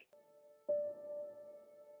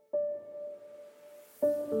By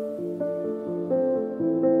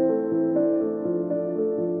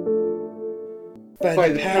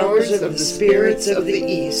the powers of the spirits of the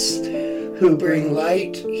East, who bring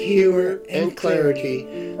light, humor, and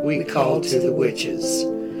clarity, we call to the witches.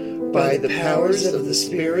 By the powers of the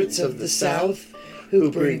spirits of the South, who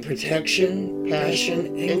bring protection,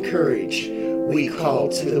 passion, and courage, we call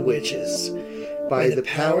to the witches. By the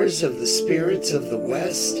powers of the spirits of the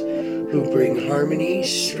West, who bring harmony,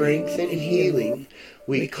 strength, and healing,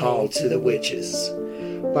 we call to the witches.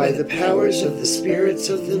 By the powers of the spirits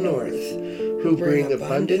of the North, who bring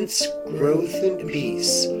abundance, growth, and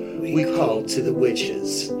peace, we call to the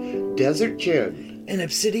witches. Desert Jen and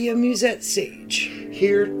Obsidia Musette Sage,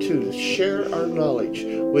 here to share our knowledge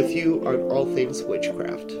with you on all things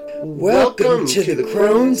witchcraft. Welcome to the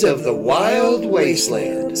Crones of the Wild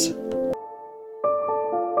Wastelands.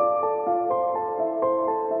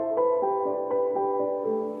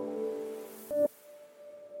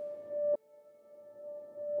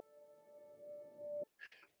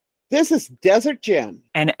 This is Desert Jen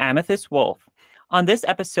and Amethyst Wolf. On this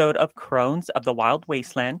episode of Crones of the Wild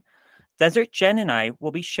Wasteland, Desert Jen and I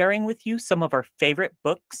will be sharing with you some of our favorite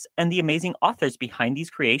books and the amazing authors behind these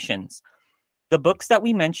creations. The books that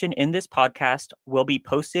we mention in this podcast will be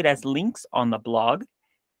posted as links on the blog,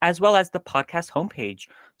 as well as the podcast homepage,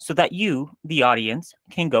 so that you, the audience,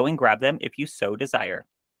 can go and grab them if you so desire.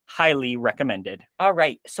 Highly recommended. All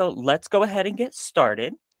right, so let's go ahead and get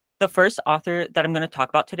started. The first author that I'm going to talk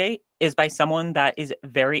about today is by someone that is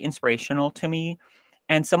very inspirational to me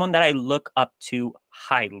and someone that I look up to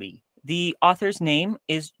highly. The author's name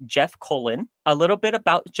is Jeff Colin. A little bit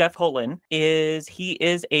about Jeff Colin is he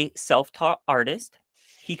is a self-taught artist.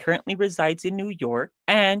 He currently resides in New York,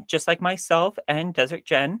 and just like myself and Desert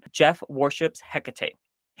Jen, Jeff worships Hecate.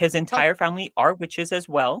 His entire family are witches as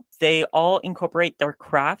well. They all incorporate their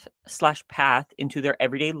craft/path into their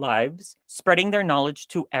everyday lives, spreading their knowledge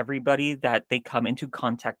to everybody that they come into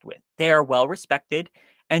contact with. They are well respected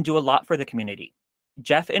and do a lot for the community.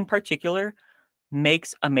 Jeff in particular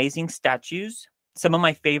makes amazing statues. Some of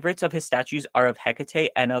my favorites of his statues are of Hecate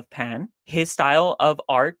and of Pan. His style of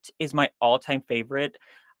art is my all-time favorite.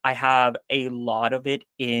 I have a lot of it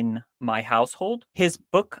in my household. His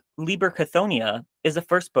book, Liber Chthoniya, is the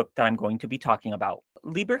first book that I'm going to be talking about.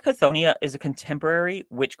 Liber Chthoniya is a contemporary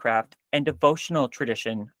witchcraft and devotional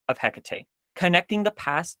tradition of Hecate. Connecting the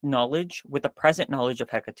past knowledge with the present knowledge of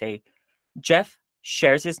Hecate, Jeff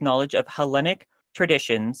shares his knowledge of Hellenic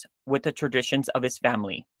traditions with the traditions of his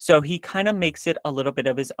family. So he kind of makes it a little bit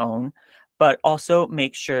of his own, but also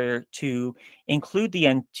makes sure to include the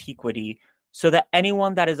antiquity so that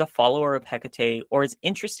anyone that is a follower of Hecate or is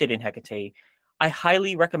interested in Hecate, I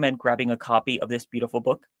highly recommend grabbing a copy of this beautiful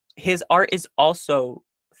book. His art is also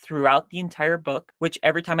throughout the entire book, which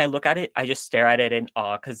every time I look at it, I just stare at it in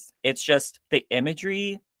awe because it's just the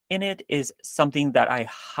imagery in it is something that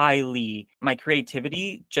my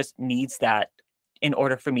creativity just needs that in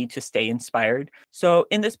order for me to stay inspired. So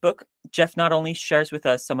in this book, Jeff not only shares with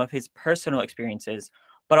us some of his personal experiences,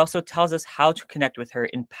 but also tells us how to connect with her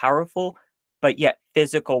in powerful but yet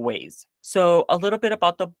physical ways. So a little bit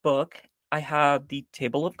about the book. I have the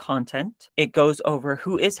table of content. It goes over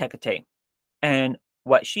who is Hecate and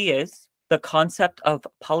what she is, the concept of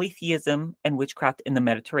polytheism and witchcraft in the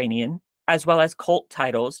Mediterranean, as well as cult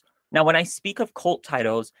titles. Now, when I speak of cult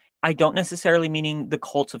titles, I don't necessarily meaning the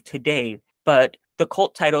cults of today, but the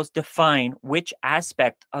cult titles define which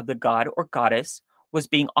aspect of the god or goddess was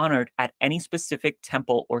being honored at any specific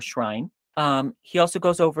temple or shrine. He also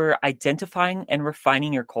goes over identifying and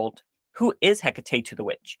refining your cult. Who is Hecate to the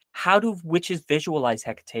witch? How do witches visualize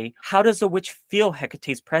Hecate? How does a witch feel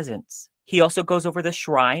Hecate's presence? He also goes over the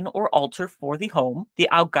shrine or altar for the home, the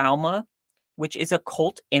Algauma, which is a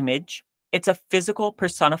cult image. It's a physical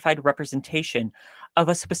personified representation of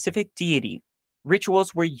a specific deity.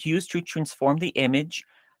 Rituals were used to transform the image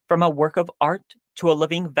from a work of art to a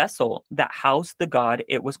living vessel that housed the god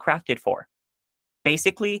it was crafted for.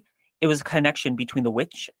 Basically, it was a connection between the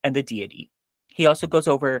witch and the deity. He also goes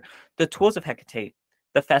over the tools of Hecate,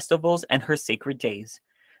 the festivals and her sacred days,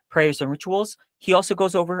 prayers and rituals. He also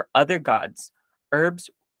goes over other gods, herbs,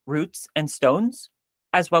 roots, and stones,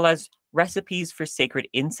 as well as recipes for sacred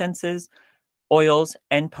incenses, oils,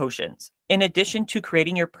 and potions. In addition to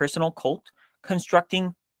creating your personal cult,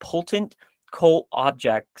 constructing potent cult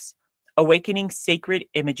objects, awakening sacred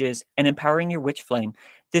images, and empowering your witch flame,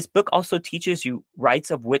 this book also teaches you rites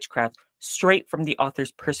of witchcraft straight from the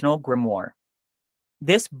author's personal grimoire.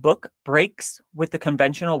 This book breaks with the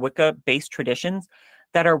conventional Wicca-based traditions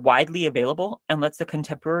that are widely available and lets the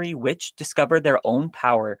contemporary witch discover their own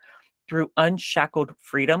power through unshackled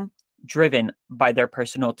freedom, driven by their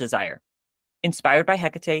personal desire. Inspired by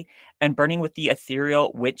Hecate and burning with the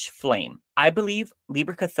ethereal witch flame. I believe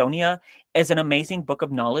Liber Chthoniya is an amazing book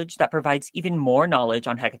of knowledge that provides even more knowledge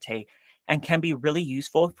on Hecate and can be really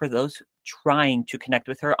useful for those trying to connect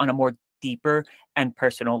with her on a more deeper and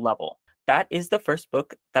personal level. That is the first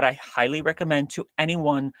book that I highly recommend to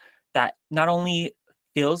anyone that not only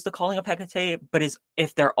feels the calling of Hecate, but is,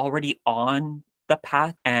 if they're already on the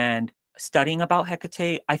path and studying about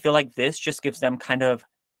Hecate, I feel like this just gives them kind of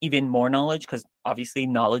even more knowledge, because obviously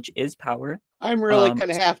knowledge is power. I'm really going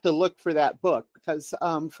to have to look for that book, because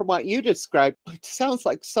from what you described, it sounds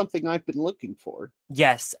like something I've been looking for.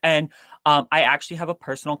 Yes, and I actually have a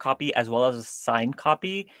personal copy as well as a signed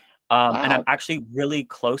copy. Wow. And I'm actually really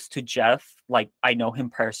close to Jeff. Like, I know him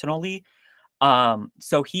personally.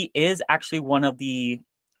 So he is actually one of the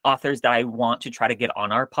authors that I want to try to get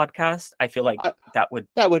on our podcast. I feel like that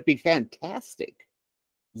would be fantastic.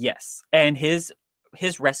 Yes, and his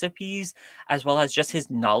recipes as well as just his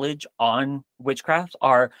knowledge on witchcraft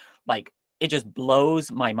are like, it just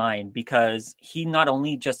blows my mind, because he not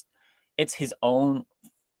only just, it's his own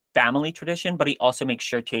family tradition, but he also makes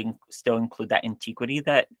sure to still include that antiquity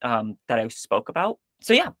that I spoke about.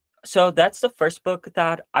 So yeah, so that's the first book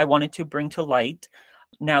that I wanted to bring to light.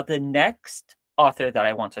 Now the next author that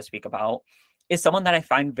I want to speak about is someone that I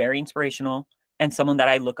find very inspirational and someone that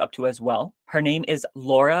I look up to as well. Her name is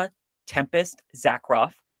Laura Tempest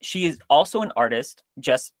Zakroff. She is also an artist,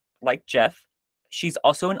 just like Jeff. She's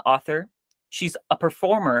also an author. She's a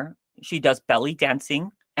performer. She does belly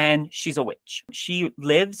dancing, and she's a witch. She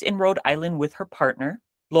lives in Rhode Island with her partner.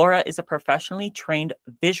 Laura is a professionally trained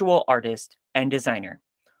visual artist and designer.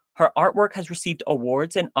 Her artwork has received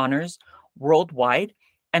awards and honors worldwide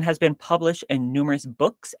and has been published in numerous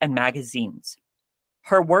books and magazines.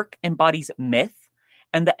 Her work embodies myth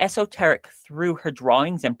and the esoteric through her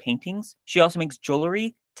drawings and paintings. She also makes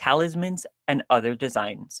jewelry, talismans, and other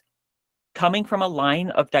designs. Coming from a line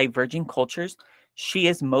of diverging cultures, she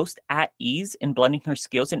is most at ease in blending her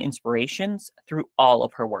skills and inspirations through all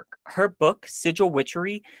of her work. Her book, Sigil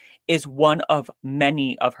Witchery, is one of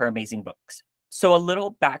many of her amazing books. So a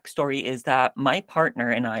little backstory is that my partner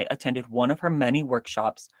and I attended one of her many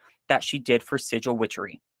workshops that she did for Sigil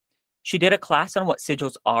Witchery. She did a class on what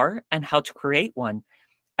sigils are and how to create one,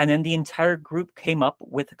 and then the entire group came up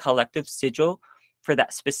with a collective sigil for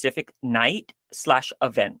that specific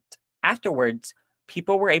night/event. Afterwards,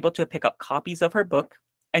 people were able to pick up copies of her book,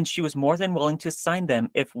 and she was more than willing to sign them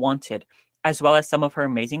if wanted, as well as some of her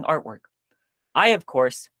amazing artwork. I, of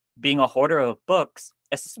course, being a hoarder of books,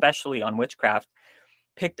 especially on witchcraft,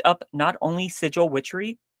 picked up not only Sigil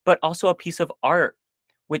Witchery, but also a piece of art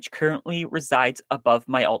which currently resides above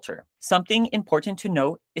my altar. Something important to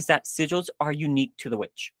note is that sigils are unique to the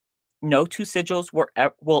witch. No two sigils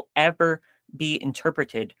will ever be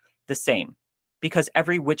interpreted the same, because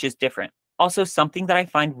every witch is different. Also, something that I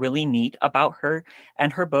find really neat about her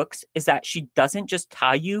and her books is that she doesn't just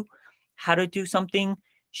tell you how to do something,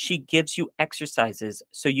 she gives you exercises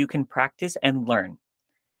so you can practice and learn.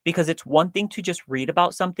 Because it's one thing to just read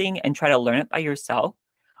about something and try to learn it by yourself,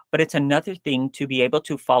 but it's another thing to be able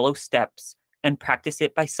to follow steps and practice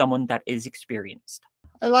it by someone that is experienced.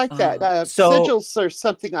 I like that. Sigils are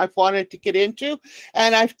something I've wanted to get into,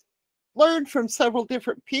 and I've learned from several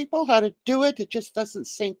different people how to do it. It just doesn't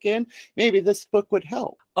sink in. Maybe this book would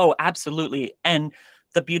help. Oh, absolutely. And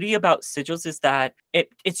the beauty about sigils is that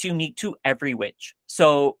it's unique to every witch.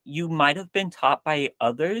 So you might have been taught by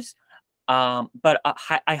others, but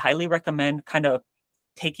I highly recommend kind of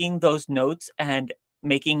taking those notes and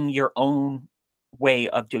making your own way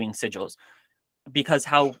of doing sigils, because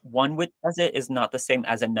how one witch does it is not the same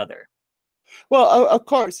as another. Well, of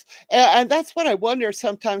course. And that's what I wonder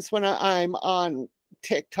sometimes when I'm on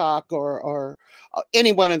TikTok or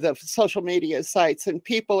any one of the social media sites, and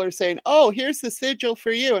people are saying, oh, here's the sigil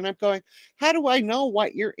for you. And I'm going, how do I know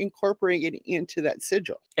what you're incorporating into that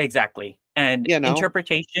sigil? Exactly. And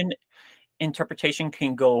interpretation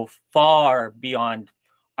can go far beyond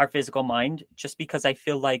our physical mind, just because I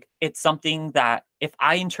feel like it's something that if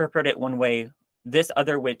I interpret it one way, this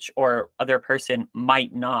other witch or other person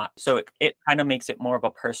might not. So it kind of makes it more of a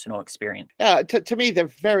personal experience. Yeah, to me, they're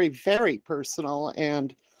very, very personal,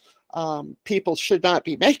 and people should not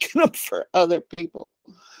be making them for other people.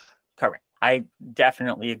 Correct. I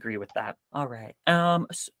definitely agree with that. All right.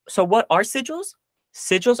 So what are sigils?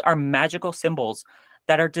 Sigils are magical symbols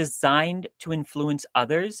that are designed to influence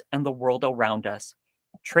others and the world around us.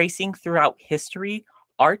 Tracing throughout history,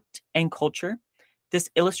 art, and culture, this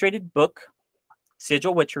illustrated book,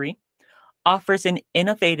 Sigil Witchery, offers an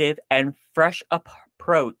innovative and fresh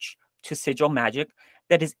approach to sigil magic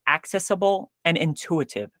that is accessible and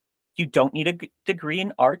intuitive. You don't need a degree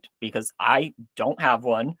in art, because I don't have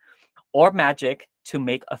one, or magic to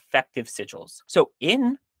make effective sigils. So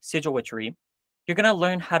in Sigil Witchery, you're going to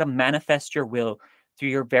learn how to manifest your will through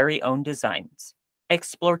your very own designs.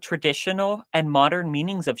 Explore traditional and modern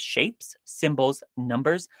meanings of shapes, symbols,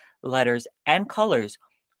 numbers, letters, and colors,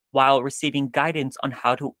 while receiving guidance on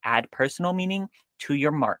how to add personal meaning to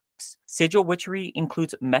your marks. Sigil Witchery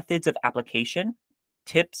includes methods of application,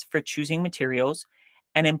 tips for choosing materials,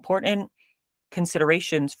 and important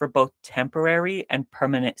considerations for both temporary and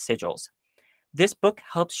permanent sigils. This book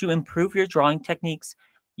helps you improve your drawing techniques,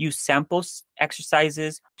 use sample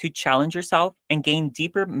exercises to challenge yourself, and gain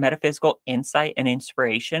deeper metaphysical insight and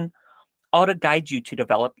inspiration, all to guide you to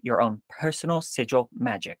develop your own personal sigil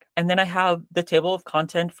magic. And then I have the table of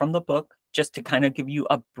content from the book, just to kind of give you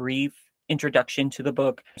a brief introduction to the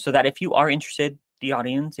book, so that if you are interested, the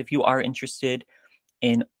audience, if you are interested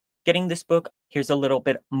in getting this book, here's a little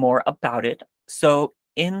bit more about it. So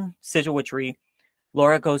in Sigil Witchery,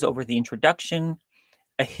 Laura goes over the introduction,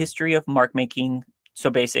 a history of mark making, so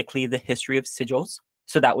basically the history of sigils,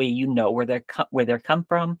 so that way you know where they're come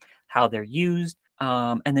from, how they're used,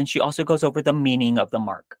 and then she also goes over the meaning of the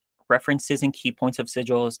mark, references and key points of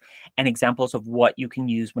sigils, and examples of what you can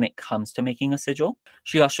use when it comes to making a sigil.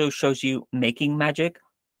 She also shows you making magic,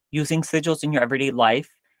 using sigils in your everyday life,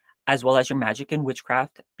 as well as your magic and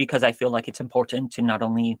witchcraft, because I feel like it's important to not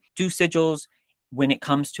only do sigils when it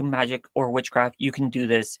comes to magic or witchcraft. You can do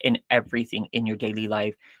this in everything in your daily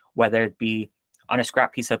life, whether it be on a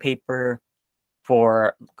scrap piece of paper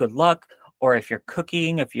for good luck, or if you're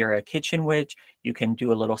cooking, if you're a kitchen witch, you can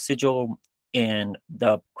do a little sigil in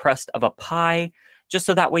the crust of a pie, just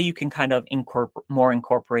so that way you can kind of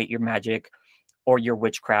incorporate your magic or your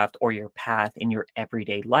witchcraft or your path in your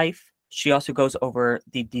everyday life. She also goes over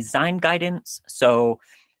the design guidance. So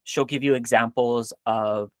she'll give you examples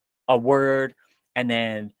of a word, and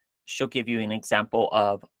then she'll give you an example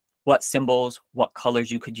of what symbols, what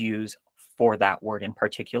colors you could use for that word in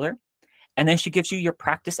particular. And then she gives you your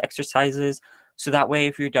practice exercises, so that way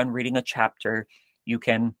if you're done reading a chapter, you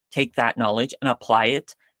can take that knowledge and apply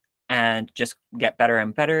it and just get better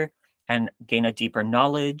and better and gain a deeper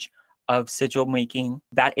knowledge of sigil making.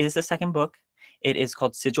 That is the second book. It is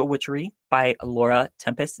called Sigil Witchery by Laura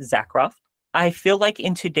Tempest Zakroff. I feel like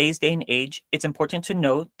in today's day and age, it's important to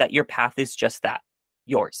know that your path is just that,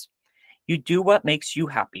 yours. You do what makes you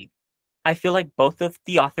happy. I feel like both of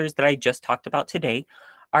the authors that I just talked about today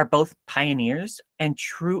are both pioneers and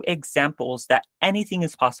true examples that anything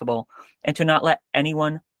is possible, and to not let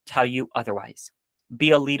anyone tell you otherwise.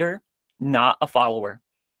 Be a leader, not a follower,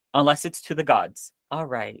 unless it's to the gods. All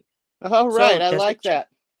right. All right. I like that.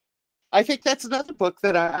 I think that's another book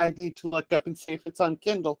that I need to look up and see if it's on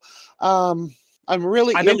Kindle. I'm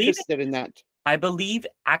really interested in that. I believe,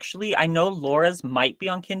 actually, I know Laura's might be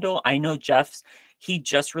on Kindle. I know Jeff's, he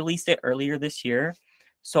just released it earlier this year.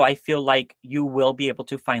 So I feel like you will be able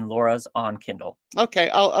to find Laura's on Kindle. Okay,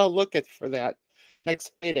 I'll look for that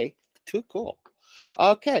next Friday. Too cool.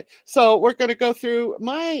 Okay, so we're going to go through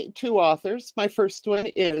my two authors. My first one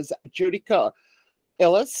is Judika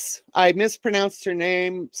Illes. I mispronounced her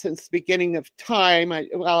name since the beginning of time.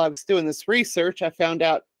 While I was doing this research, I found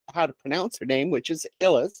out how to pronounce her name, which is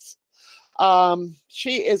Illes.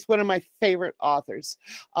 She is one of my favorite authors.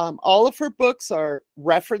 All of her books are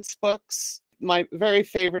reference books. My very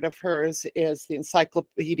favorite of hers is the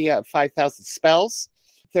Encyclopedia of 5,000 Spells.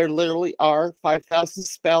 There literally are 5,000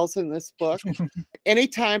 spells in this book.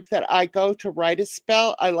 Anytime that I go to write a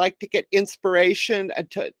spell, I like to get inspiration and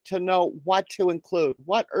to know what to include.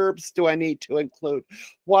 What herbs do I need to include?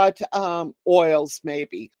 What oils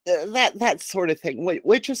maybe? That sort of thing.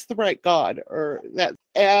 Which is the right god? Or that.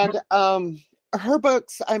 And her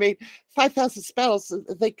books, 5,000 Spells,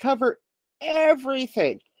 they cover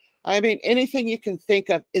everything. Anything you can think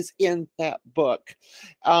of is in that book.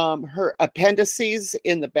 Her appendices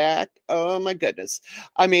in the back, oh my goodness.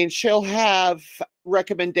 She'll have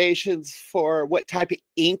recommendations for what type of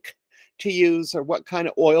ink to use or what kind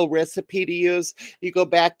of oil recipe to use. You go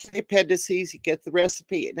back to the appendices, you get the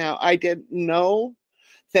recipe. Now, I didn't know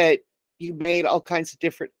that you made all kinds of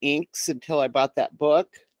different inks until I bought that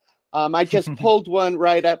book. I just pulled one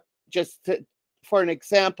right up for an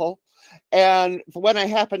example. And the one I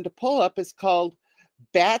happened to pull up is called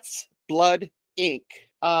Bat's Blood Ink.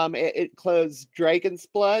 It includes dragon's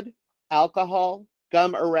blood, alcohol,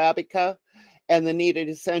 gum arabica, and the needed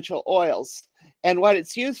essential oils. And what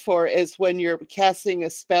it's used for is when you're casting a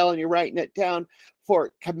spell and you're writing it down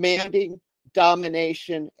for commanding,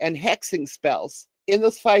 domination, and hexing spells. in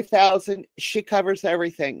those 5,000, she covers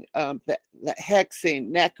everything, the hexing,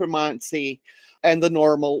 necromancy, and the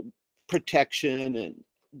normal protection and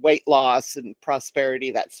weight loss and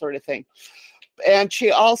prosperity, that sort of thing. And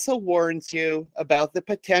she also warns you about the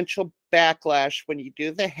potential backlash when you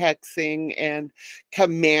do the hexing and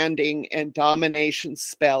commanding and domination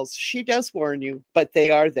spells. She does warn you, but they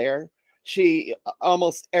are there.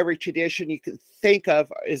 Almost every tradition you can think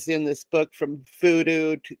of is in this book, from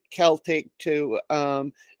voodoo to Celtic to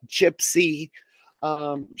gypsy.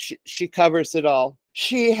 She covers it all.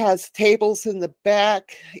 She has tables in the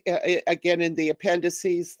back, again, in the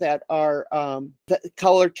appendices, that are the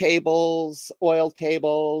color tables, oil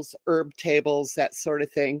tables, herb tables, that sort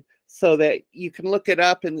of thing, so that you can look it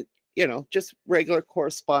up and, just regular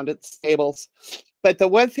correspondence tables. But the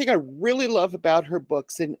one thing I really love about her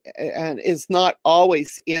books, and is not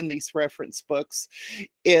always in these reference books,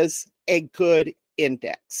 is a good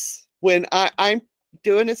index. When I'm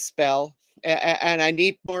doing a spell and I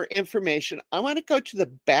need more information, I want to go to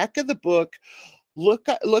the back of the book, look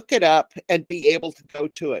it up, and be able to go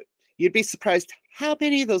to it. You'd be surprised how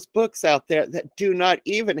many of those books out there that do not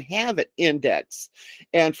even have an index.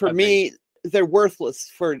 And for me, they're worthless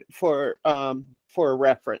for a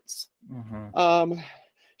reference. Mm-hmm.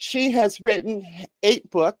 She has written 8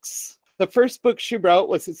 books. The first book she wrote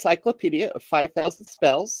was Encyclopedia of 5,000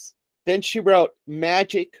 Spells. Then she wrote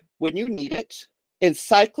Magic When You Need It,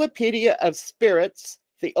 Encyclopedia of Spirits,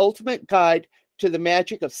 the ultimate guide to the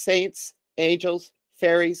magic of saints, angels,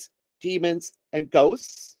 fairies, demons, and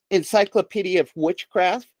ghosts, Encyclopedia of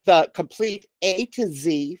Witchcraft, the complete A to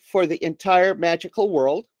Z for the entire magical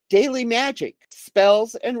world, Daily Magic,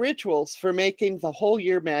 spells and rituals for making the whole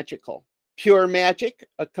year magical, Pure Magic,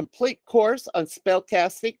 a complete course on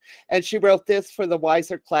spellcasting, and she wrote this for the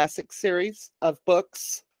Wiser Classic series of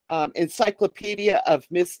books, Encyclopedia of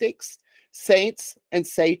Mystics, Saints and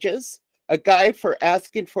Sages, a guide for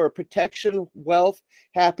asking for protection, wealth,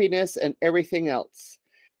 happiness, and everything else.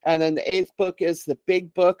 And then the 8th book is the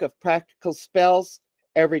Big Book of Practical Spells,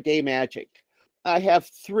 Everyday Magic. I have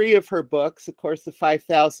 3 of her books, of course, the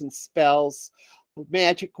 5,000 Spells,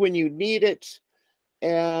 Magic When You Need It,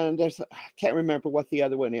 and I can't remember what the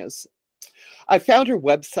other one is. I found her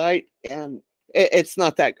website, and it's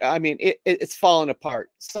not that, it's fallen apart.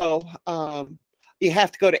 So you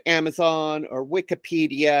have to go to Amazon or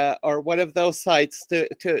Wikipedia or one of those sites to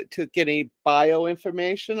get any bio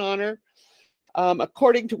information on her.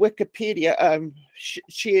 According to Wikipedia,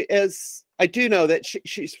 she is, I do know that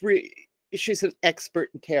she's an expert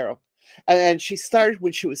in tarot, and she started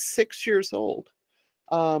when she was 6 years old.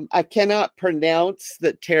 I cannot pronounce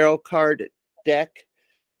the tarot card deck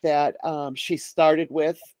that she started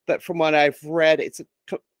with, but from what I've read,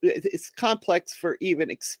 it's complex for even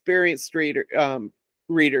experienced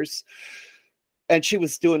readers, and she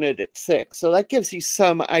was doing it at 6. So that gives you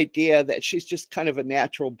some idea that she's just kind of a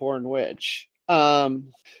natural born witch.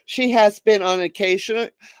 She has been on occasion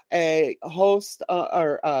a host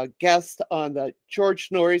or a guest on the George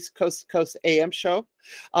Norrie's Coast to Coast AM show.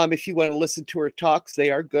 If you want to listen to her talks, they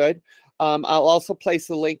are good. I'll also place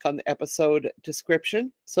a link on the episode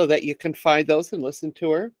description so that you can find those and listen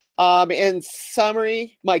to her. In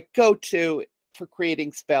summary, my go-to for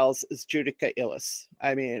creating spells is Judika Illes.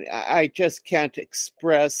 I just can't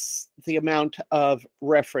express the amount of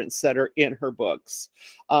reference that are in her books.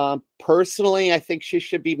 Personally, I think she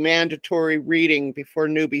should be mandatory reading before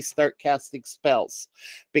newbies start casting spells,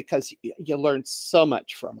 because you learn so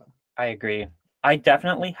much from her. I agree. I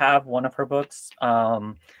definitely have one of her books.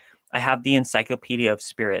 I have the Encyclopedia of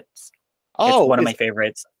Spirits. It's one of my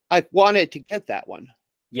favorites. I've wanted to get that one.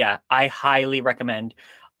 Yeah, I highly recommend.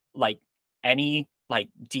 Any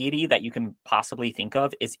deity that you can possibly think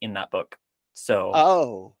of is in that book.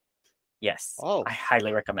 So yes, I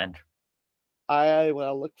highly recommend. I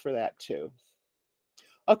will look for that too.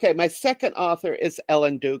 Okay, my second author is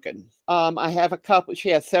Ellen Dugan. I have a couple. She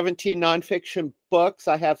has 17 nonfiction books.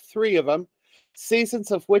 I have 3 of them. Seasons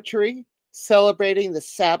of Witchery, Celebrating the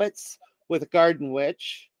Sabbats with a Garden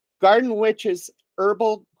Witch, Garden Witches,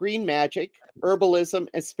 Herbal Green Magic, Herbalism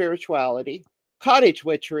and Spirituality, Cottage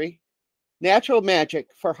Witchery, Natural Magic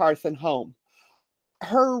for Hearth and Home.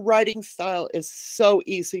 Her writing style is so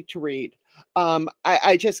easy to read.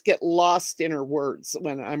 I just get lost in her words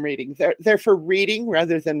when I'm reading. They're for reading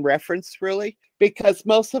rather than reference, really, because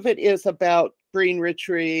most of it is about green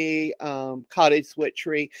witchery, cottage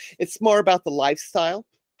witchery. It's more about the lifestyle,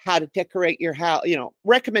 how to decorate your house,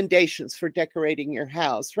 recommendations for decorating your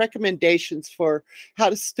house, recommendations for how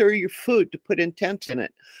to stir your food to put intent in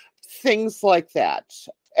it, things like that.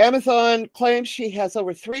 Amazon claims she has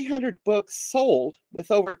over 300 books sold with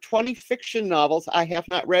over 20 fiction novels. I have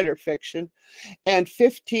not read her fiction, and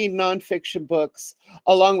 15 nonfiction books,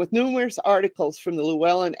 along with numerous articles from the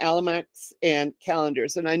Llewellyn Almanacs and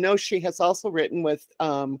calendars. And I know she has also written with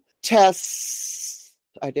Tess.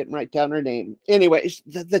 I didn't write down her name. Anyway,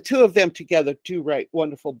 the two of them together do write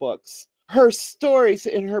wonderful books. Her stories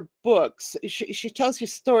in her books, she tells you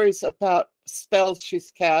stories about spells she's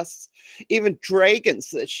cast, even dragons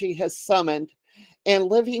that she has summoned, and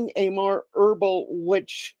living a more herbal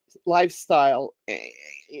witch lifestyle.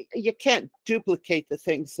 You can't duplicate the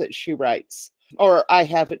things that she writes, or I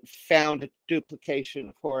haven't found a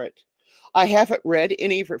duplication for it. I haven't read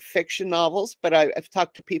any of her fiction novels, but I've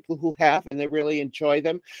talked to people who have, and they really enjoy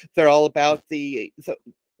them. They're all about the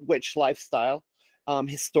witch lifestyle.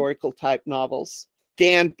 Historical type novels.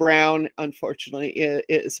 Dan Brown, unfortunately,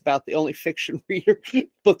 is about the only fiction reader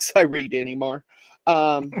books I read anymore.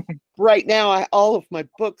 Right now, all of my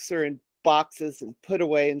books are in boxes and put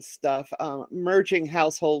away and stuff. Merging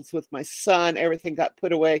households with my son, everything got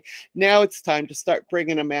put away. Now it's time to start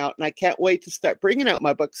bringing them out, and I can't wait to start bringing out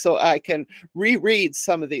my books so I can reread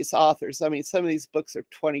some of these authors. I mean, some of these books are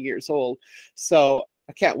 20 years old, so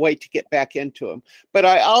I can't wait to get back into them. But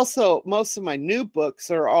I also, most of my new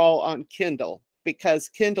books are all on Kindle because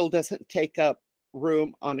Kindle doesn't take up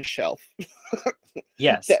room on a shelf.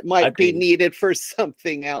 Yes. That might agreed. be needed for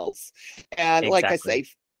something else. And like I say,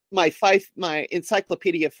 my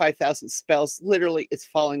encyclopedia of 5,000 spells literally is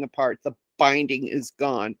falling apart. The binding is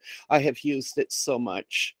gone. I have used it so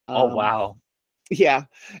much. Oh, wow. Yeah.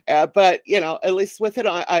 But, at least with it,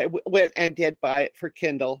 I went and did buy it for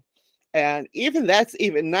Kindle. And even that's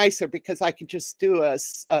even nicer because I can just do a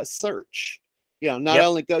search, not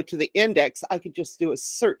only go to the index, I could just do a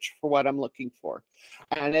search for what I'm looking for.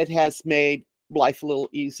 And it has made life a little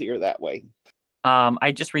easier that way.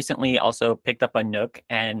 I just recently also picked up a Nook.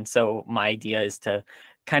 And so my idea is to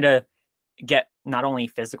kind of get not only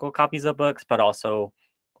physical copies of books, but also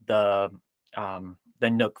the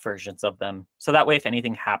Nook versions of them. So that way, if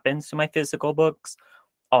anything happens to my physical books,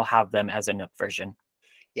 I'll have them as a Nook version.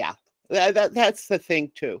 Yeah. That's the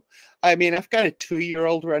thing too. I mean, I've got a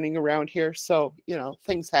 2-year-old running around here, so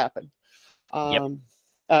things happen.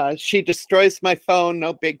 She destroys my phone,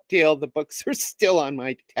 no big deal. The books are still on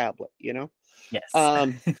my tablet. Yes.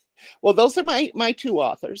 Well, those are my two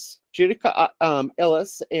authors, Judika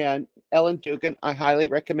Illes and Ellen Dugan. I highly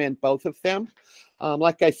recommend both of them.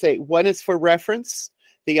 Like I say, one is for reference,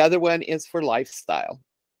 the other one is for lifestyle.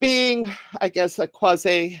 Being, I guess, a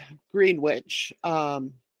quasi green witch.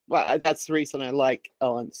 Well, that's the reason I like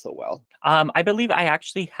Ellen so well. I believe I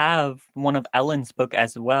actually have one of Ellen's book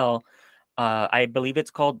as well. I believe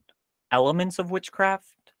it's called Elements of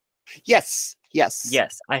Witchcraft. Yes.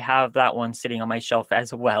 Yes, I have that one sitting on my shelf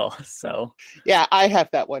as well. So yeah, I have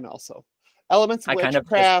that one also. Elements of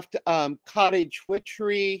Witchcraft, Cottage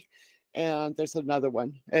Witchery, and there's another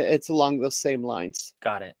one. It's along those same lines.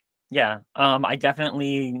 Got it. Yeah. I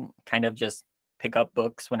definitely kind of just pick up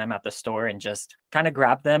books when I'm at the store and just kind of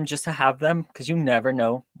grab them just to have them because you never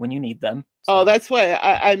know when you need them. So. Oh, that's why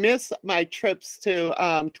I miss my trips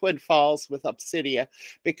to Twin Falls with Obsidia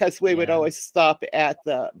because we would always stop at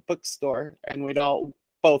the bookstore and we'd all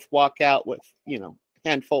both walk out with,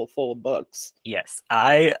 handful full of books. Yes,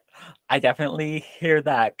 I definitely hear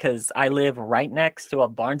that because I live right next to a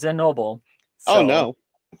Barnes and Noble. So. Oh, no.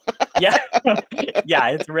 Yeah,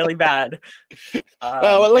 it's really bad.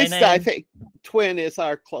 Well, at least I think Twin is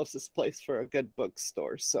our closest place for a good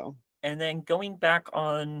bookstore. So, and then going back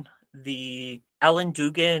on the Ellen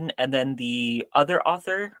Dugan and then the other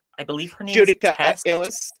author, I believe her name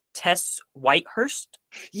is Tess Whitehurst.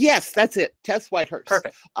 Yes, that's it, Tess Whitehurst.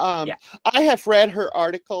 Perfect. I have read her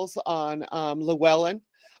articles on Llewellyn.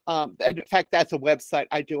 In fact, that's a website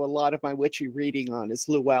I do a lot of my witchy reading on is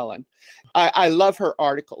Llewellyn. I love her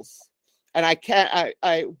articles. And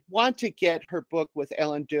I want to get her book with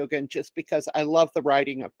Ellen Dugan just because I love the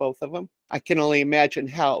writing of both of them. I can only imagine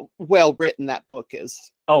how well written that book is.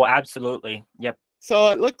 Oh, absolutely. Yep. So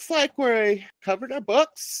it looks like we covered our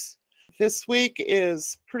books. This week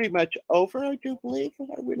is pretty much over, I do believe.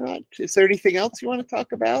 Are we not? Is there anything else you want to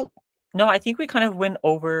talk about? No, I think we kind of went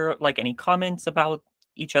over like any comments about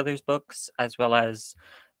each other's books as well as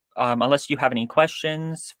unless you have any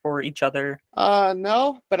questions for each other.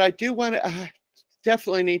 No, but I do want to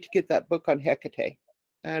definitely need to get that book on Hecate.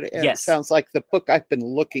 It sounds like the book I've been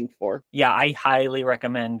looking for. Yeah, I highly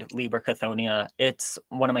recommend Liber Chthoniya. It's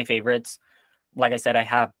one of my favorites. Like I said, I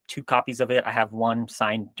have 2 copies of it. I have one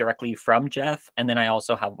signed directly from Jeff, and then I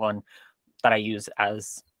also have one that I use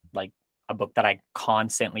as like a book that I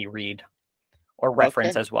constantly read or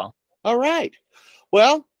reference as well. All right.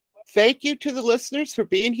 Well, thank you to the listeners for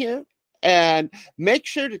being here. And make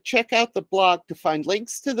sure to check out the blog to find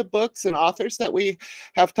links to the books and authors that we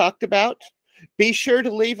have talked about. Be sure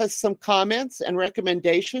to leave us some comments and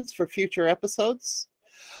recommendations for future episodes.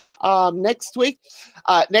 Next week,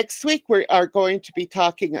 we are going to be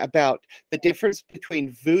talking about the difference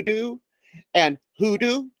between voodoo and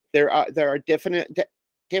hoodoo. There are definite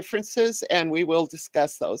differences, and we will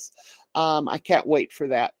discuss those. I can't wait for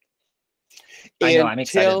that. I know, I'm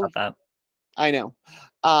excited about that. I know.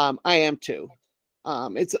 I am too.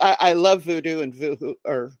 I love voodoo and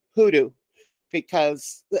hoodoo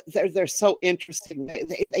because they're so interesting.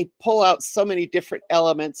 They pull out so many different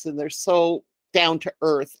elements, and they're so down to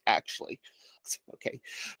earth, actually. Okay.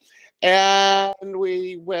 And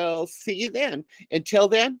we will see you then. Until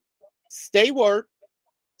then, stay warm,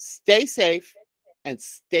 stay safe, and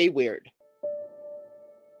stay weird.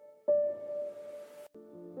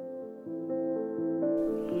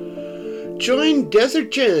 Join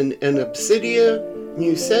Desert Jen and Obsidia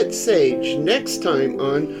Musette Sage next time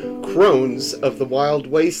on Crones of the Wild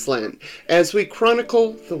Wasteland as we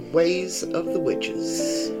chronicle the ways of the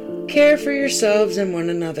witches. Care for yourselves and one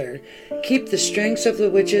another. Keep the strengths of the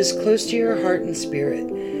witches close to your heart and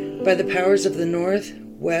spirit. By the powers of the north,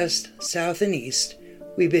 west, south, and east,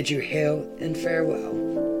 we bid you hail and farewell.